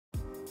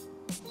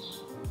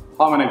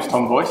Hi, my name's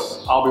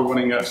Voyce. I'll be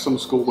running a summer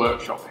school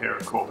workshop here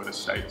at Corbin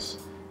Estates,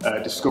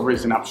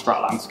 Discoveries in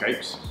Abstract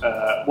Landscapes.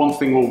 One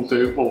thing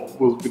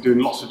we'll be doing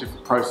lots of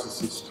different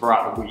processes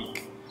throughout the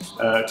week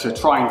to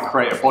try and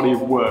create a body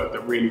of work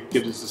that really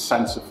gives us a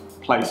sense of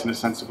place and a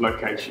sense of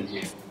location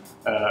here.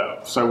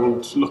 So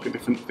we'll look at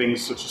different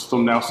things such as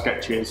thumbnail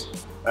sketches,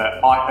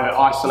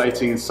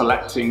 isolating and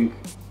selecting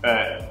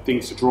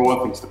things to draw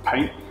and things to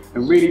paint,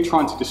 and really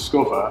trying to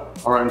discover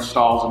our own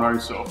styles and our own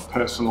sort of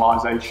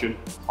personalisation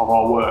of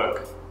our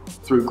work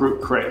through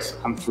group crits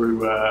and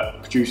through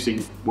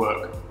producing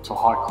work to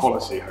high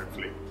quality,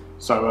 hopefully.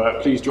 So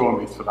please join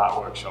me for that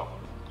workshop.